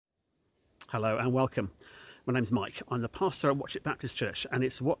Hello and welcome. My name's Mike. I'm the pastor at Watch It Baptist Church, and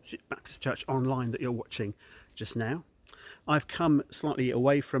it's Watch It Baptist Church online that you're watching just now. I've come slightly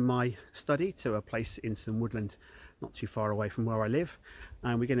away from my study to a place in some woodland not too far away from where I live,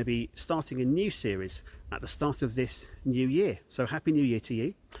 and we're going to be starting a new series at the start of this new year. So Happy New Year to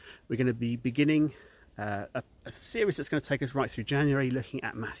you. We're going to be beginning a series that's going to take us right through January, looking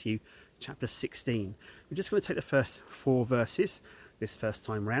at Matthew chapter 16. We're just going to take the first 4 verses this first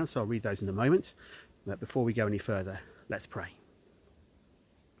time round, so I'll read those in a moment. But before we go any further, let's pray.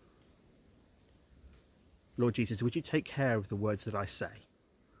 Lord Jesus, would you take care of the words that I say?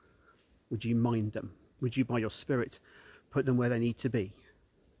 Would you mind them? Would you, by your Spirit, put them where they need to be?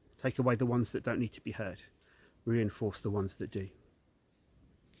 Take away the ones that don't need to be heard. Reinforce the ones that do.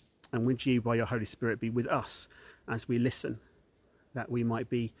 And would you, by your Holy Spirit, be with us as we listen, that we might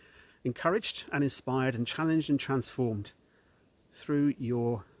be encouraged and inspired and challenged and transformed through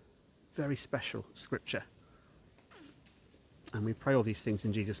your very special scripture. And we pray all these things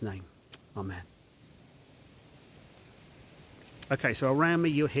in Jesus' name. Amen. Okay, so around me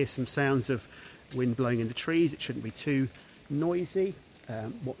you'll hear some sounds of wind blowing in the trees. It shouldn't be too noisy.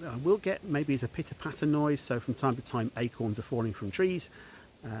 What I will get maybe is a pitter-patter noise, so from time to time acorns are falling from trees,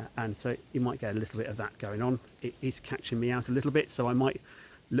 and so you might get a little bit of that going on. It is catching me out a little bit, so I might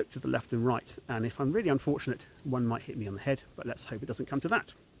look to the left and right, and if I'm really unfortunate, one might hit me on the head, but let's hope it doesn't come to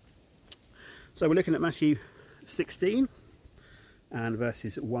that. So we're looking at Matthew 16 and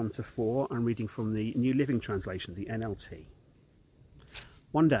verses 1 to 4. I'm reading from the New Living Translation, the NLT.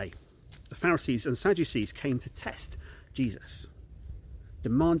 One day, the Pharisees and Sadducees came to test Jesus,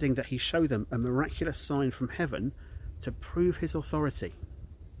 demanding that he show them a miraculous sign from heaven to prove his authority.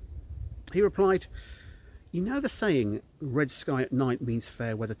 He replied, "You know the saying, red sky at night means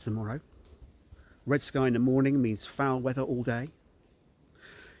fair weather tomorrow. Red sky in the morning means foul weather all day.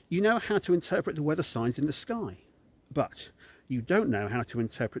 You know how to interpret the weather signs in the sky, but you don't know how to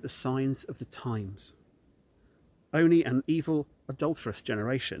interpret the signs of the times. Only an evil, adulterous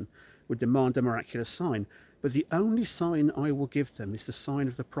generation would demand a miraculous sign, but the only sign I will give them is the sign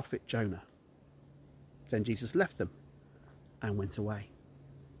of the prophet Jonah." Then Jesus left them and went away.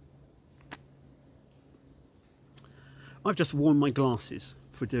 I've just worn my glasses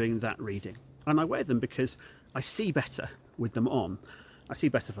for doing that reading, and I wear them because I see better with them on. I see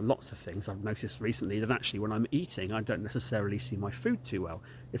better for lots of things. I've noticed recently that actually when I'm eating, I don't necessarily see my food too well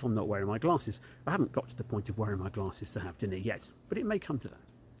if I'm not wearing my glasses. I haven't got to the point of wearing my glasses to have dinner yet, but it may come to that.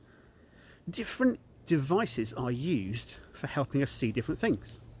 Different devices are used for helping us see different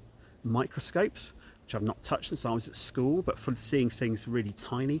things. Microscopes, which I've not touched since I was at school, but for seeing things really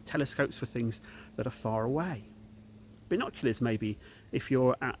tiny. Telescopes for things that are far away. Binoculars maybe if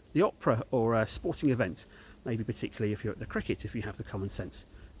you're at the opera or a sporting event, maybe particularly if you're at the cricket, if you have the common sense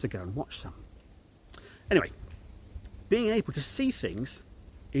to go and watch some. Anyway, being able to see things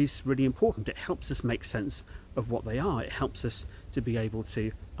is really important. It helps us make sense of what they are. It helps us to be able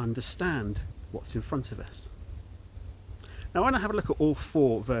to understand what's in front of us. Now I want to have a look at all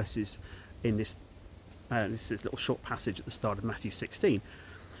 4 verses in this little short passage at the start of Matthew 16.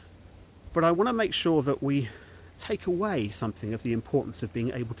 But I want to make sure that we take away something of the importance of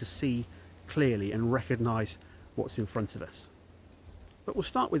being able to see clearly and recognise what's in front of us. But we'll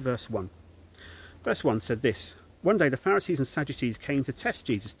start with verse 1. Verse 1 said this: "One day the Pharisees and Sadducees came to test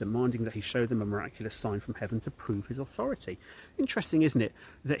Jesus, demanding that he show them a miraculous sign from heaven to prove his authority." Interesting, isn't it,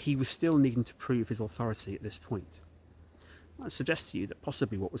 that he was still needing to prove his authority at this point? I suggest to you that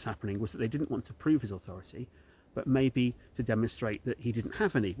possibly what was happening was that they didn't want to prove his authority, but maybe to demonstrate that he didn't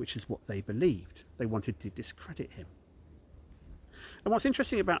have any, which is what they believed. They wanted to discredit him. And what's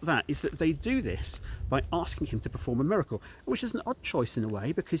interesting about that is that they do this by asking him to perform a miracle, which is an odd choice in a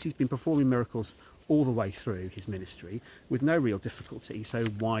way, because he's been performing miracles all the way through his ministry with no real difficulty, so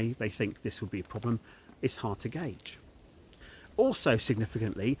why they think this would be a problem is hard to gauge. Also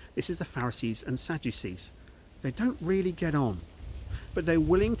significantly, this is the Pharisees and Sadducees. They don't really get on, but they're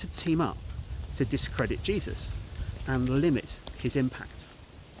willing to team up to discredit Jesus and limit his impact.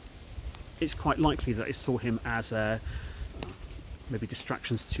 It's quite likely that they saw him as maybe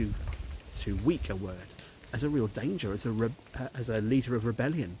distractions too weak a word, as a real danger, as a leader of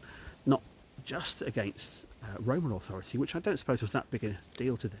rebellion, not just against Roman authority, which I don't suppose was that big a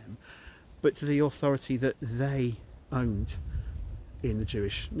deal to them, but to the authority that they owned in the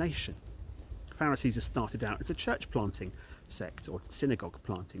Jewish nation. Pharisees have started out as a church planting sect or synagogue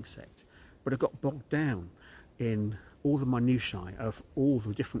planting sect, but have got bogged down in all the minutiae of all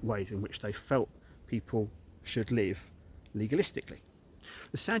the different ways in which they felt people should live legalistically.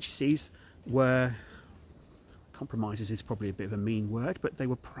 The Sadducees were compromisers is probably a bit of a mean word, but they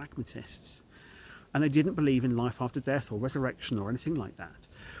were pragmatists. And they didn't believe in life after death or resurrection or anything like that.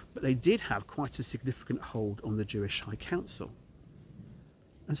 But they did have quite a significant hold on the Jewish High Council.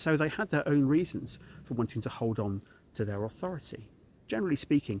 And so they had their own reasons for wanting to hold on to their authority. Generally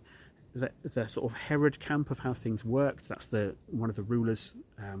speaking, the sort of Herod camp of how things worked, that's one of the rulers,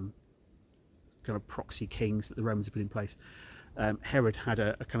 kind of proxy kings that the Romans had put in place. Herod had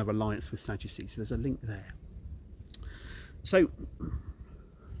a kind of alliance with Sadducees, so there's a link there. So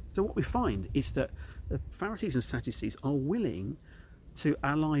what we find is that the Pharisees and Sadducees are willing to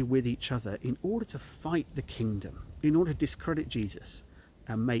ally with each other in order to fight the kingdom, in order to discredit Jesus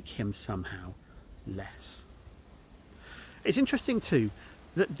and make him somehow less. It's interesting too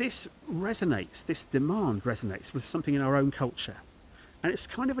that this demand resonates with something in our own culture, and it's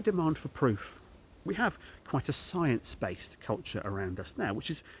kind of a demand for proof. We have quite a science-based culture around us now,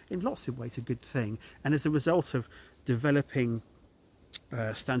 which is in lots of ways a good thing, and as a result of developing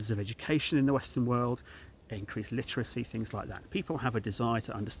standards of education in the Western world, increased literacy, things like that. People have a desire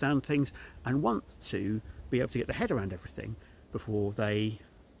to understand things and want to be able to get their head around everything before they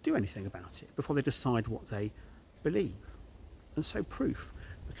do anything about it, before they decide what they believe. And so proof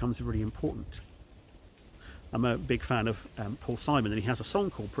becomes really important. I'm a big fan of Paul Simon, and he has a song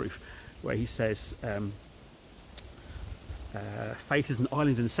called Proof, where he says, faith is an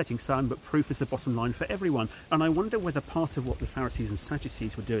island in the setting sun, but proof is the bottom line for everyone. And I wonder whether part of what the Pharisees and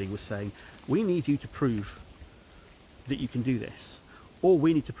Sadducees were doing was saying, we need you to prove that you can do this, or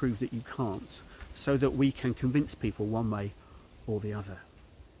we need to prove that you can't, so that we can convince people one way or the other.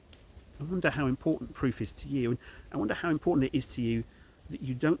 I wonder how important proof is to you, and I wonder how important it is to you that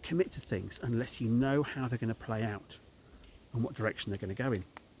you don't commit to things unless you know how they're going to play out and what direction they're going to go in.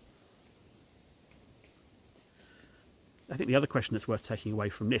 I think the other question that's worth taking away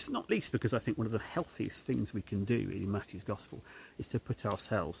from this, not least because I think one of the healthiest things we can do in Matthew's Gospel, is to put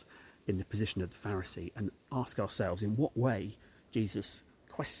ourselves in the position of the Pharisee and ask ourselves in what way Jesus'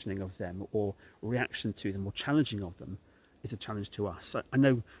 questioning of them or reaction to them or challenging of them is a challenge to us. I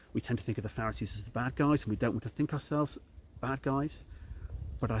know we tend to think of the Pharisees as the bad guys, and we don't want to think ourselves bad guys,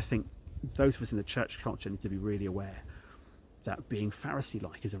 but I think those of us in the church culture need to be really aware that being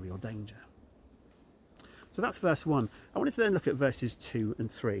Pharisee-like is a real danger. So that's verse 1. I wanted to then look at verses 2 and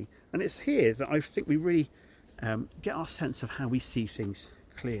 3. And it's here that I think we really get our sense of how we see things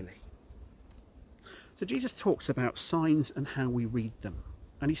clearly. So Jesus talks about signs and how we read them.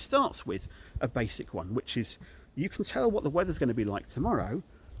 And he starts with a basic one, which is you can tell what the weather's going to be like tomorrow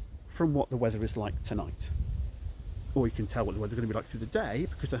from what the weather is like tonight. Or you can tell what the weather's going to be like through the day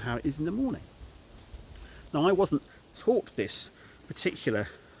because of how it is in the morning. Now, I wasn't taught this particular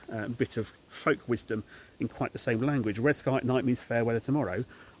bit of folk wisdom in quite the same language. Red sky at night means fair weather tomorrow.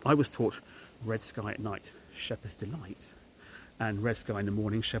 I was taught red sky at night, shepherd's delight, and red sky in the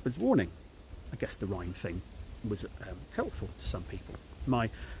morning, shepherd's warning. I guess the rhyme thing was helpful to some people. My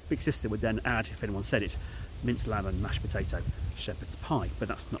big sister would then add, if anyone said it, minced lamb and mashed potato, shepherd's pie, but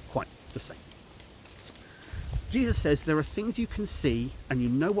that's not quite the same. Jesus says there are things you can see and you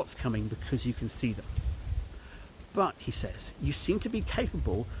know what's coming because you can see them. But, he says, you seem to be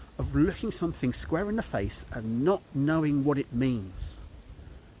capable of looking something square in the face and not knowing what it means.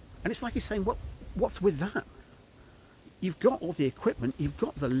 And it's like he's saying, what's with that? You've got all the equipment, you've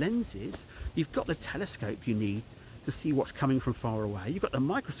got the lenses, you've got the telescope you need to see what's coming from far away, you've got the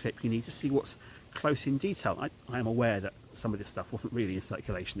microscope you need to see what's close in detail. I am aware that some of this stuff wasn't really in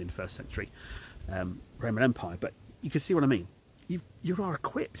circulation in the first century Roman Empire, but you can see what I mean. You are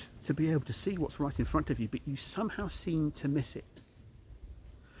equipped to be able to see what's right in front of you, but you somehow seem to miss it.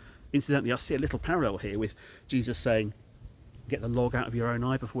 Incidentally, I see a little parallel here with Jesus saying, get the log out of your own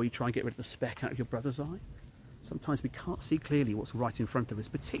eye before you try and get rid of the speck out of your brother's eye. Sometimes we can't see clearly what's right in front of us,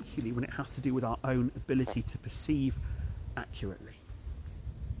 particularly when it has to do with our own ability to perceive accurately.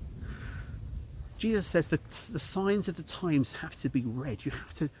 Jesus says that the signs of the times have to be read. You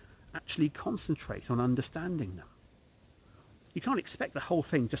have to actually concentrate on understanding them. You can't expect the whole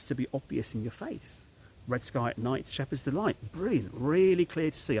thing just to be obvious in your face. Red sky at night, shepherd's delight. Brilliant, really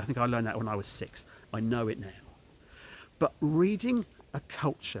clear to see. I think I learned that when I was 6. I know it now. But reading a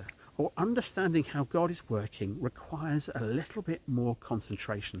culture or understanding how God is working requires a little bit more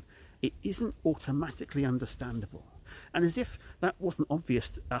concentration. It isn't automatically understandable. And as if that wasn't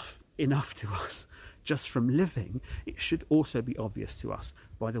obvious enough to us just from living, it should also be obvious to us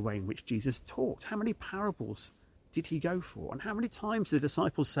by the way in which Jesus taught. How many parables did he go for? And how many times did the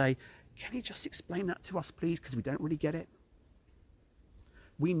disciples say, can you just explain that to us, please, because we don't really get it?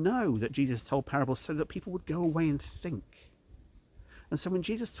 We know that Jesus told parables so that people would go away and think. And so when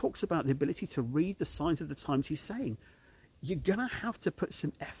Jesus talks about the ability to read the signs of the times, he's saying, you're going to have to put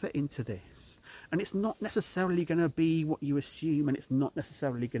some effort into this. And it's not necessarily going to be what you assume, and it's not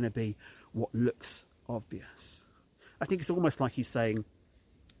necessarily going to be what looks obvious. I think it's almost like he's saying,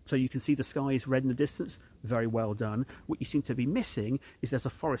 so you can see the sky is red in the distance, very well done. What you seem to be missing is there's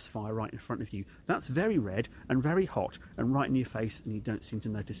a forest fire right in front of you. That's very red and very hot and right in your face, and you don't seem to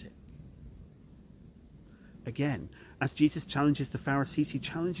notice it. Again, as Jesus challenges the Pharisees, he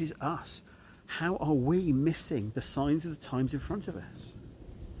challenges us. How are we missing the signs of the times in front of us?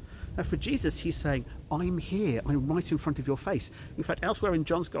 Now, for Jesus, he's saying, I'm here. I'm right in front of your face. In fact, elsewhere in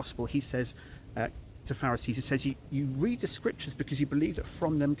John's Gospel, he says to Pharisees, he says, you read the scriptures because you believe that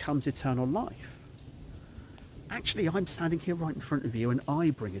from them comes eternal life. Actually, I'm standing here right in front of you and I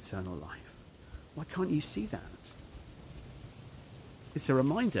bring eternal life. Why can't you see that? It's a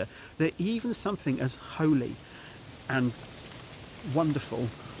reminder that even something as holy and wonderful,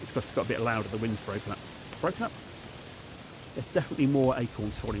 it's got a bit louder, the wind's broken up. Broken up? There's definitely more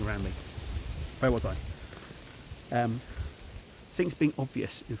acorns falling around me. Where was I? Things being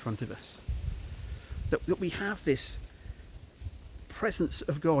obvious in front of us. That we have this presence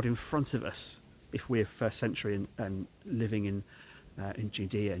of God in front of us if we're first century and living in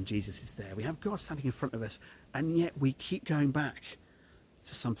Judea and Jesus is there. We have God standing in front of us, and yet we keep going back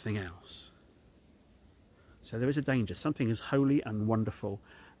to something else. So there is a danger. Something as holy and wonderful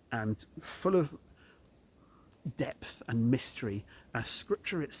and full of depth and mystery as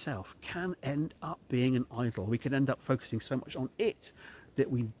Scripture itself can end up being an idol. We can end up focusing so much on it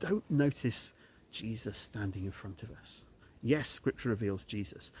that we don't notice Jesus standing in front of us. Yes, Scripture reveals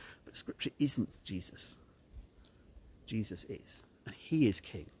Jesus, but Scripture isn't Jesus. Jesus is, and he is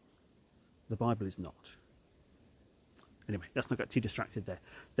King. The Bible is not. Anyway, let's not get too distracted there.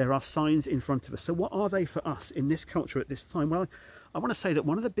 There are signs in front of us. So what are they for us in this culture at this time? Well, I want to say that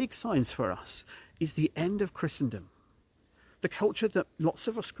one of the big signs for us is the end of Christendom. The culture that lots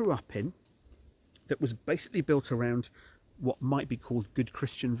of us grew up in, that was basically built around what might be called good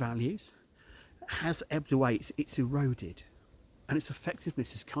Christian values, has ebbed away. It's eroded, and its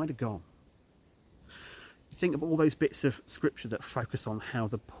effectiveness is kind of gone. You think of all those bits of Scripture that focus on how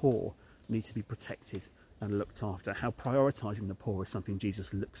the poor need to be protected and looked after, how prioritising the poor is something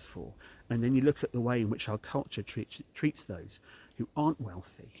Jesus looks for. And then you look at the way in which our culture treats those who aren't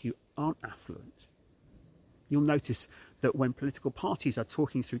wealthy, who aren't affluent. You'll notice that when political parties are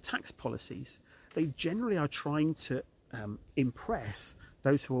talking through tax policies, they generally are trying to impress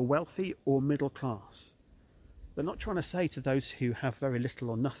those who are wealthy or middle class. They're not trying to say to those who have very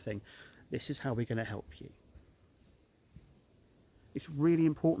little or nothing, this is how we're going to help you. It's really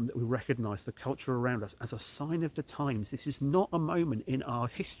important that we recognise the culture around us as a sign of the times. This is not a moment in our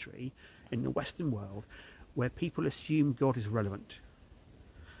history, in the Western world, where people assume God is relevant.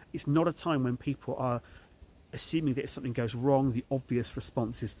 It's not a time when people are assuming that if something goes wrong, the obvious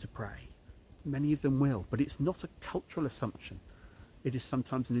response is to pray. Many of them will, but it's not a cultural assumption. It is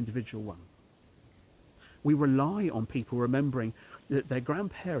sometimes an individual one. We rely on people remembering that their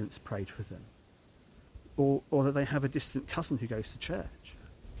grandparents prayed for them, or that they have a distant cousin who goes to church.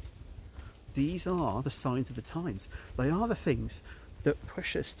 These are the signs of the times. They are the things that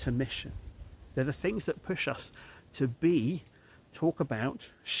push us to mission. They're the things that push us to talk about,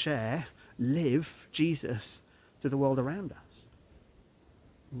 share, live Jesus to the world around us.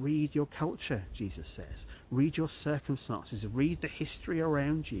 Read your culture, Jesus says. Read your circumstances. Read the history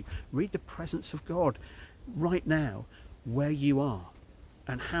around you. Read the presence of God right now, where you are,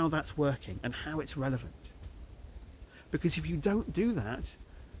 and how that's working, and how it's relevant. Because if you don't do that,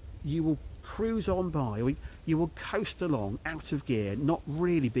 you will cruise on by, or you will coast along out of gear, not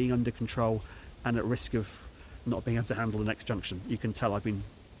really being under control and at risk of not being able to handle the next junction. You can tell I've been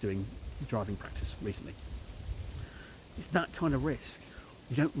doing driving practice recently. It's that kind of risk.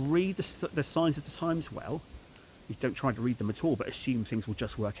 You don't read the signs of the times well. You don't try to read them at all, but assume things will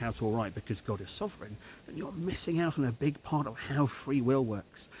just work out all right because God is sovereign. And you're missing out on a big part of how free will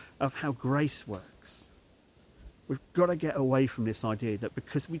works, of how grace works. We've got to get away from this idea that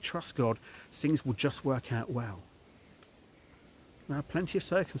because we trust God, things will just work out well. There are plenty of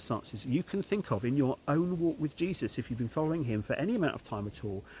circumstances you can think of in your own walk with Jesus, if you've been following him for any amount of time at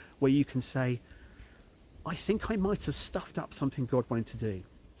all, where you can say, I think I might have stuffed up something God wanted to do.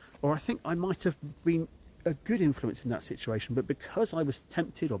 Or I think I might have been a good influence in that situation, but because I was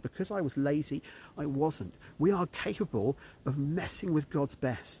tempted or because I was lazy, I wasn't. We are capable of messing with God's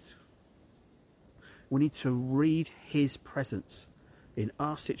best. We need to read his presence in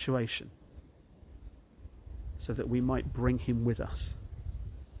our situation so that we might bring him with us,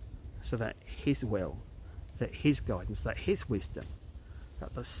 so that his will, that his guidance, that his wisdom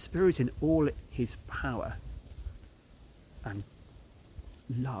that the Spirit in all his power and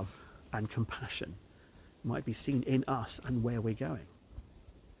love and compassion might be seen in us and where we're going.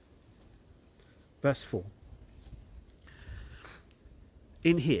 Verse 4.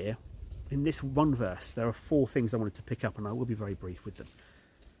 In here, in this one verse, there are 4 things I wanted to pick up, and I will be very brief with them.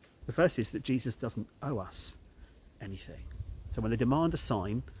 The first is that Jesus doesn't owe us anything. So when they demand a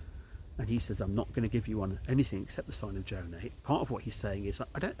sign, and he says, I'm not going to give you anything except the sign of Jonah, part of what he's saying is,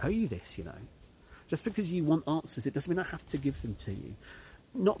 I don't owe you this, Just because you want answers, it doesn't mean I have to give them to you.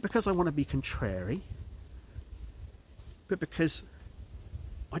 Not because I want to be contrary, but because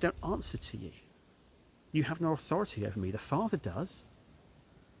I don't answer to you. You have no authority over me. The Father does,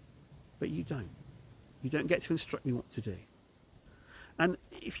 but you don't. You don't get to instruct me what to do. And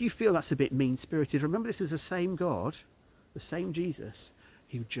if you feel that's a bit mean-spirited, remember this is the same God, the same Jesus,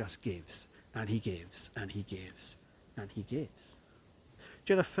 who just gives, and he gives, and he gives, and he gives.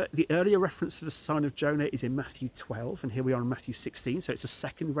 Do you know the earlier reference to the sign of Jonah is in Matthew 12, and here we are in Matthew 16, so it's a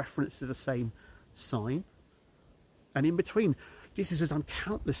second reference to the same sign. And in between, Jesus has done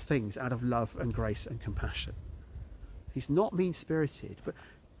countless things out of love and grace and compassion. He's not mean-spirited, but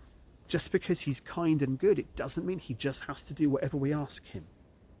just because he's kind and good, it doesn't mean he just has to do whatever we ask him.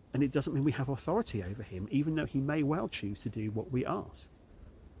 And it doesn't mean we have authority over him, even though he may well choose to do what we ask.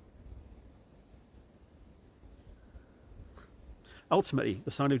 Ultimately,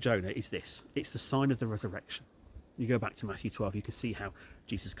 the sign of Jonah is this. It's the sign of the resurrection. You go back to Matthew 12, you can see how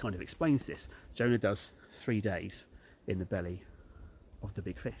Jesus kind of explains this. Jonah does 3 days in the belly of the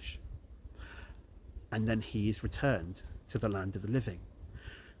big fish. And then he is returned to the land of the living.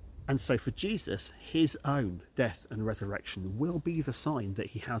 And so for Jesus, his own death and resurrection will be the sign that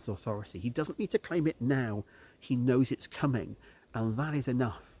he has authority. He doesn't need to claim it now. He knows it's coming. And that is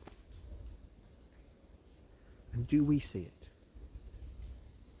enough. And do we see it?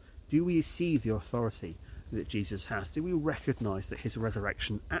 Do we see the authority that Jesus has? Do we recognise that his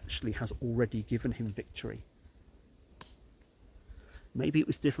resurrection actually has already given him victory? Maybe it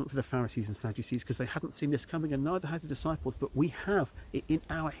was different for the Pharisees and Sadducees because they hadn't seen this coming, and neither had the disciples, but we have it in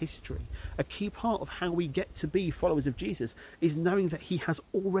our history. A key part of how we get to be followers of Jesus is knowing that he has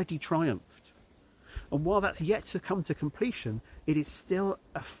already triumphed. And while that's yet to come to completion, it is still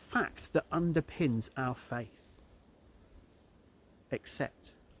a fact that underpins our faith.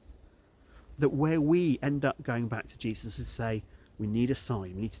 Except that where we end up going back to Jesus is say, we need a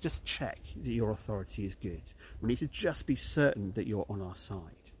sign. We need to just check that your authority is good. We need to just be certain that you're on our side.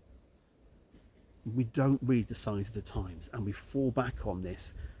 We don't read the signs of the times, and we fall back on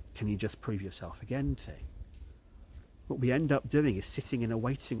this, can you just prove yourself again thing. What we end up doing is sitting in a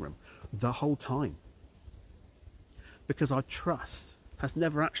waiting room the whole time. Because our trust has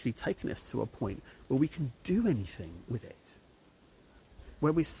never actually taken us to a point where we can do anything with it.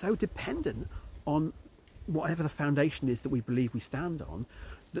 Where we're so dependent on whatever the foundation is that we believe we stand on,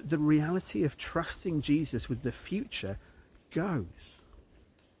 that the reality of trusting Jesus with the future goes.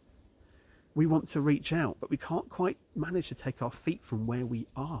 We want to reach out, but we can't quite manage to take our feet from where we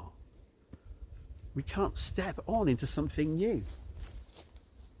are. We can't step on into something new.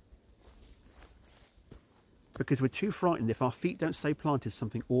 Because we're too frightened if our feet don't stay planted,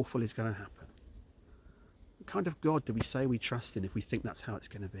 something awful is going to happen. What kind of God do we say we trust in if we think that's how it's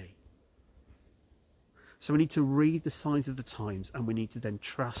going to be? So we need to read the signs of the times, and we need to then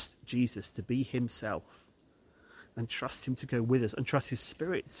trust Jesus to be himself, and trust him to go with us, and trust his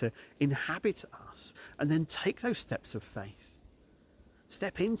Spirit to inhabit us, and then take those steps of faith.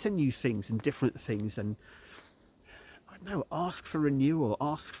 Step into new things and different things, and I don't know, ask for renewal,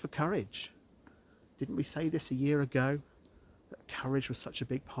 ask for courage. Didn't we say this a year ago? That courage was such a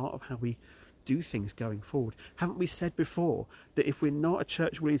big part of how we do things going forward. Haven't we said before that if we're not a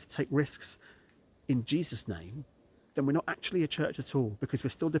church willing to take risks in Jesus' name, then we're not actually a church at all, because we're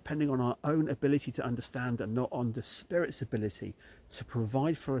still depending on our own ability to understand and not on the Spirit's ability to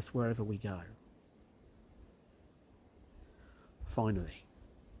provide for us wherever we go. Finally,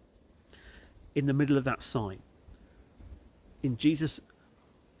 in the middle of that sign, in Jesus'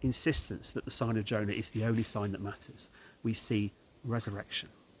 insistence that the sign of Jonah is the only sign that matters, we see resurrection.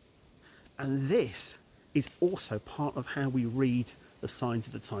 And this is also part of how we read the signs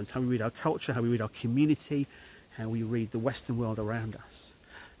of the times, how we read our culture, how we read our community, how we read the Western world around us.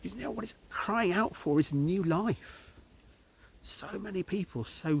 Because you know what it's crying out for is new life. So many people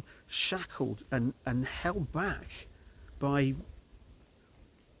so shackled and held back by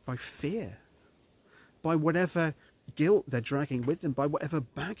fear, by whatever guilt they're dragging with them, by whatever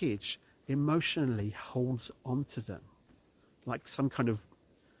baggage emotionally holds onto them, like some kind of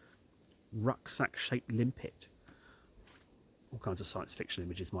rucksack-shaped limpet. All kinds of science fiction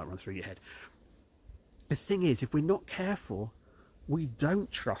images might run through your head. The thing is, if we're not careful, we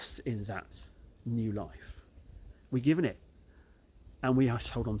don't trust in that new life. We're given it, and we have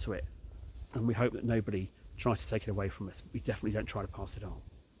to hold on to it, and we hope that nobody tries to take it away from us. We definitely don't try to pass it on.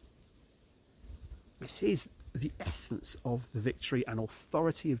 This is the essence of the victory and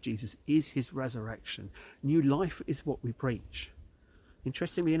authority of Jesus, is his resurrection. New life is what we preach.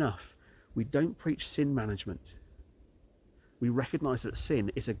 Interestingly enough, we don't preach sin management. We recognise that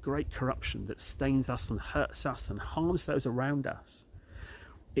sin is a great corruption that stains us and hurts us and harms those around us.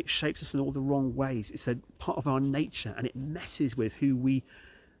 It shapes us in all the wrong ways. It's a part of our nature, and it messes with who we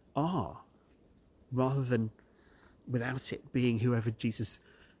are, rather than without it being whoever Jesus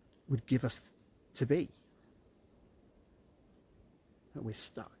would give us to be. But we're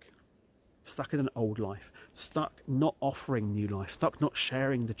stuck in an old life, stuck not offering new life, stuck not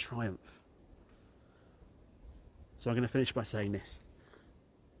sharing the triumph. So I'm going to finish by saying this.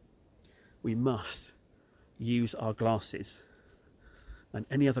 We must use our glasses and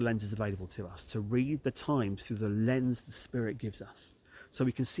any other lenses available to us to read the times through the lens the Spirit gives us, so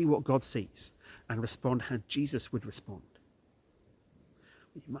we can see what God sees and respond how Jesus would respond.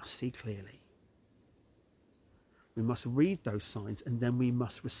 We must see clearly. We must read those signs, and then we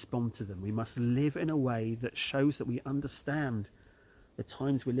must respond to them. We must live in a way that shows that we understand the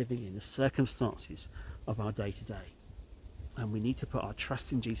times we're living in, the circumstances of our day-to-day. And we need to put our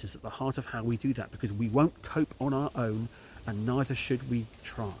trust in Jesus at the heart of how we do that, because we won't cope on our own, and neither should we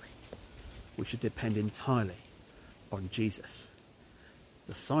try. We should depend entirely on Jesus,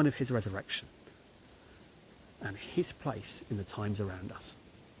 the sign of his resurrection, and his place in the times around us.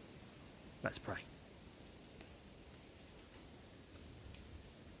 Let's pray.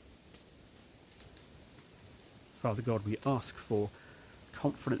 Father God, we ask for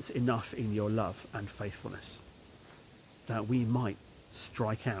confidence enough in your love and faithfulness that we might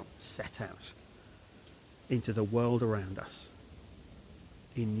strike out, set out into the world around us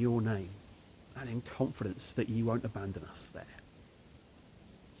in your name, and in confidence that you won't abandon us there.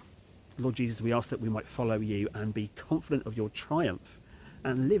 Lord Jesus, we ask that we might follow you and be confident of your triumph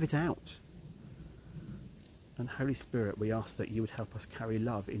and live it out. And Holy Spirit, we ask that you would help us carry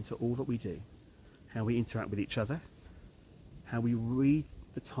love into all that we do, how we interact with each other, how we read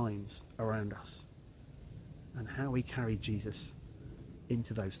the times around us, and how we carry Jesus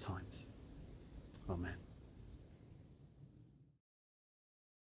into those times. Amen.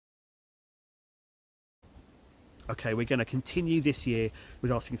 Okay, we're going to continue this year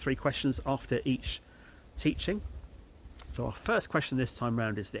with asking 3 questions after each teaching. So our first question this time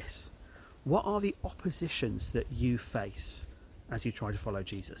round is this: what are the oppositions that you face as you try to follow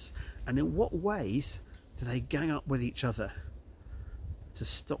Jesus? And in what ways do they gang up with each other to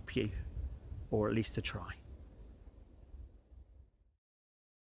stop you, or at least to try?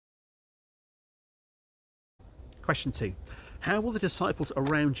 Question 2. How will the disciples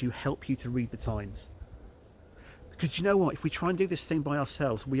around you help you to read the times? Because you know what? If we try and do this thing by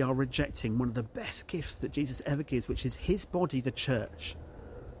ourselves, we are rejecting one of the best gifts that Jesus ever gives, which is his body, the church,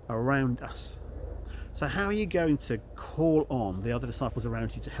 around us. So how are you going to call on the other disciples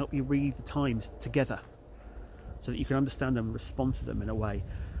around you to help you read the times together, so that you can understand them and respond to them in a way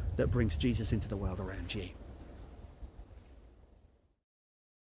that brings Jesus into the world around you?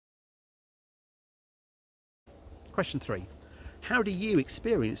 Question 3. How do you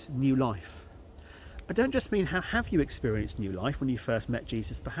experience new life? I don't just mean how have you experienced new life when you first met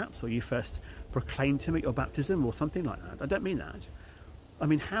Jesus, perhaps, or you first proclaimed him at your baptism or something like that. I don't mean that. I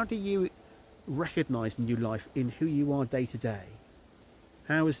mean, how do you recognise new life in who you are day to day?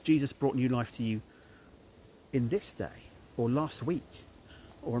 How has Jesus brought new life to you in this day, or last week,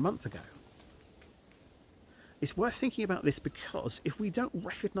 or a month ago? It's worth thinking about this, because if we don't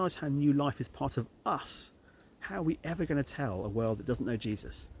recognise how new life is part of us, how are we ever going to tell a world that doesn't know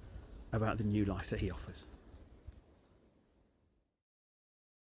Jesus about the new life that he offers?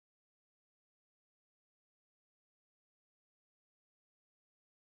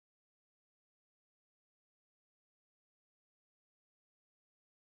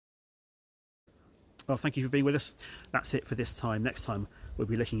 Well, thank you for being with us. That's it for this time. Next time, we'll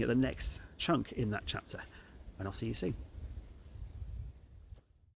be looking at the next chunk in that chapter, and I'll see you soon.